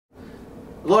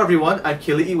Hello everyone, I'm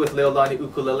Keli'i with Leolani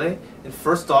Ukulele, and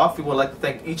first off, we would like to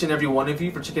thank each and every one of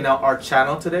you for checking out our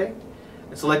channel today.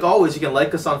 And so like always, you can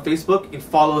like us on Facebook, you can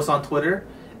follow us on Twitter,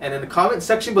 and in the comment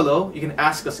section below, you can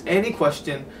ask us any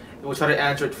question, and we'll try to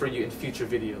answer it for you in future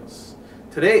videos.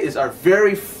 Today is our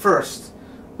very first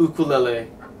ukulele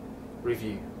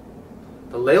review,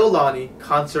 the Leolani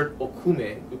Concert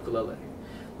Okoume Ukulele.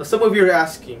 Now some of you are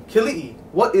asking, Keli'i,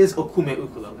 what is Okoume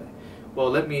Ukulele?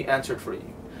 Well, let me answer it for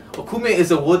you. Okoume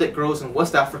is a wood that grows in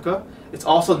West Africa. It's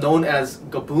also known as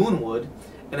gaboon wood,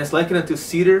 and it's likened to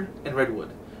cedar and redwood.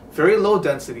 Very low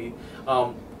density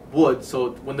wood,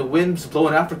 so when the winds blow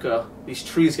in Africa, these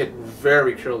trees get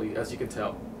very curly, as you can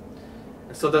tell.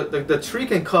 And so the tree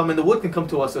can come, and the wood can come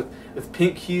to us with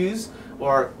pink hues,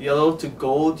 or yellow to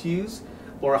gold hues,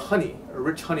 or a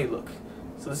rich honey look.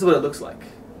 So this is what it looks like.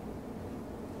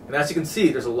 And as you can see,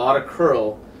 there's a lot of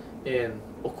curl in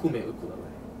Okoume Ukulele.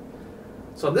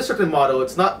 So on this certain model,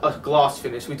 it's not a gloss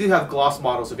finish. We do have gloss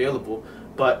models available,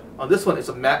 but on this one, it's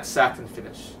a matte satin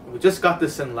finish. And we just got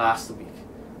this in last week,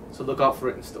 so look out for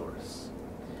it in stores.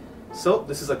 So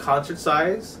this is a concert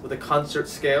size with a concert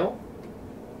scale.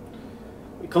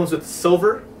 It comes with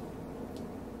silver,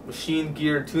 machine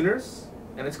geared tuners,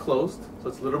 and it's closed, so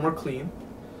it's a little more clean.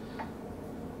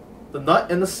 The nut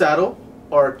and the saddle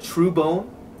are true bone,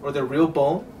 or they're real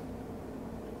bone.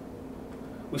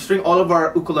 We string all of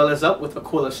our ukuleles up with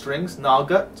Aquila strings,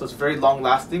 Nalgut, so it's very long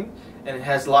lasting, and it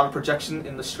has a lot of projection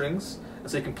in the strings,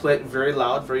 and so you can play it very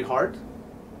loud, very hard.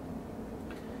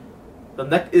 The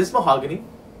neck is mahogany,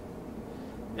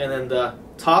 and then the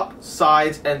top,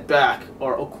 sides, and back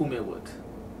are Okoume wood.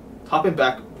 Top and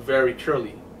back very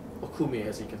curly, Okoume,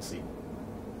 as you can see.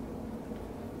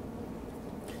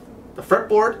 The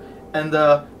fretboard and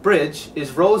the bridge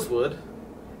is rosewood,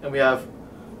 and we have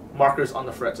markers on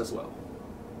the frets as well,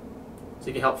 so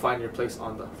you can help find your place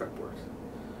on the fretboard.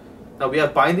 Now we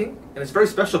have binding, and it's very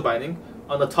special binding.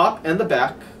 On the top and the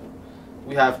back,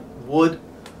 we have wood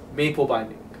maple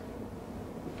binding.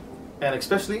 And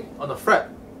especially on the fret,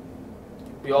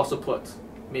 we also put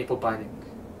maple binding.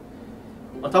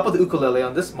 On top of the ukulele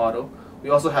on this model, we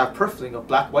also have purfling of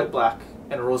black, white, black,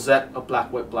 and a rosette of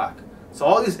black, white, black. So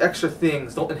all these extra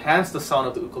things don't enhance the sound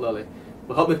of the ukulele,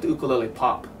 but help make the ukulele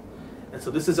pop. And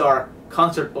so this is our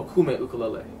Concert Okoume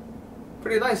Ukulele.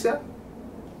 Pretty nice, yeah?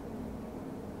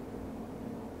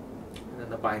 And then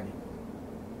the binding.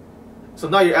 So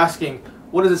now you're asking,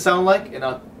 what does it sound like? And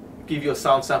I'll give you a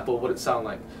sound sample of what it sounds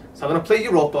like. So I'm going to play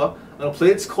Europa, I'm going to play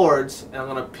its chords, and I'm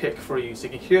going to pick for you so you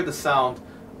can hear the sound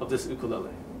of this ukulele.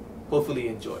 Hopefully you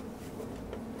enjoy.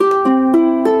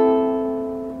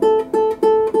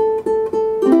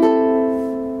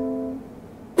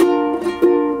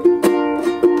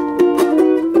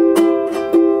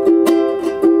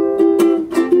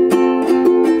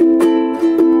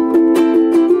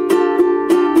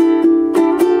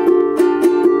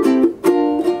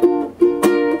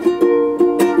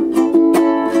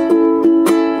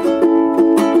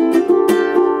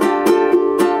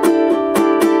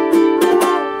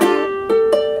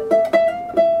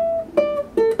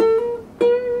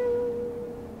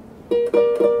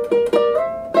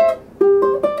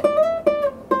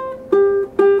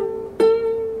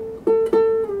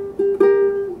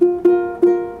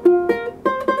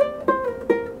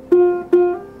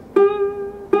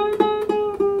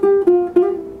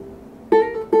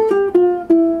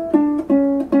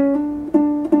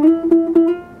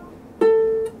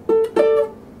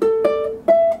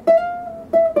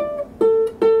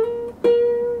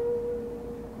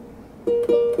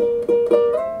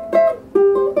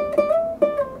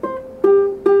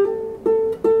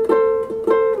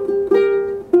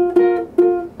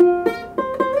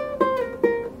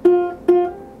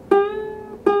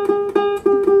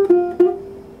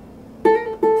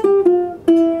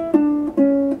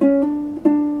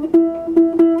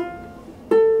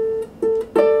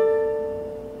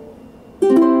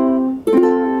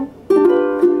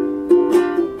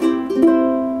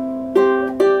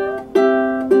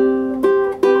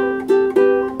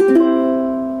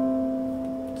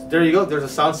 There you go, there's a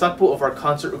sound sample of our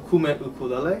Concert Okoume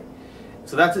Ukulele.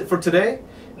 So that's it for today.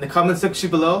 In the comment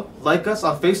section below, like us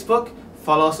on Facebook,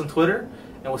 follow us on Twitter,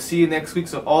 and we'll see you next week.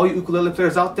 So all you ukulele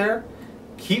players out there,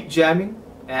 keep jamming,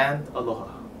 and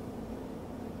aloha.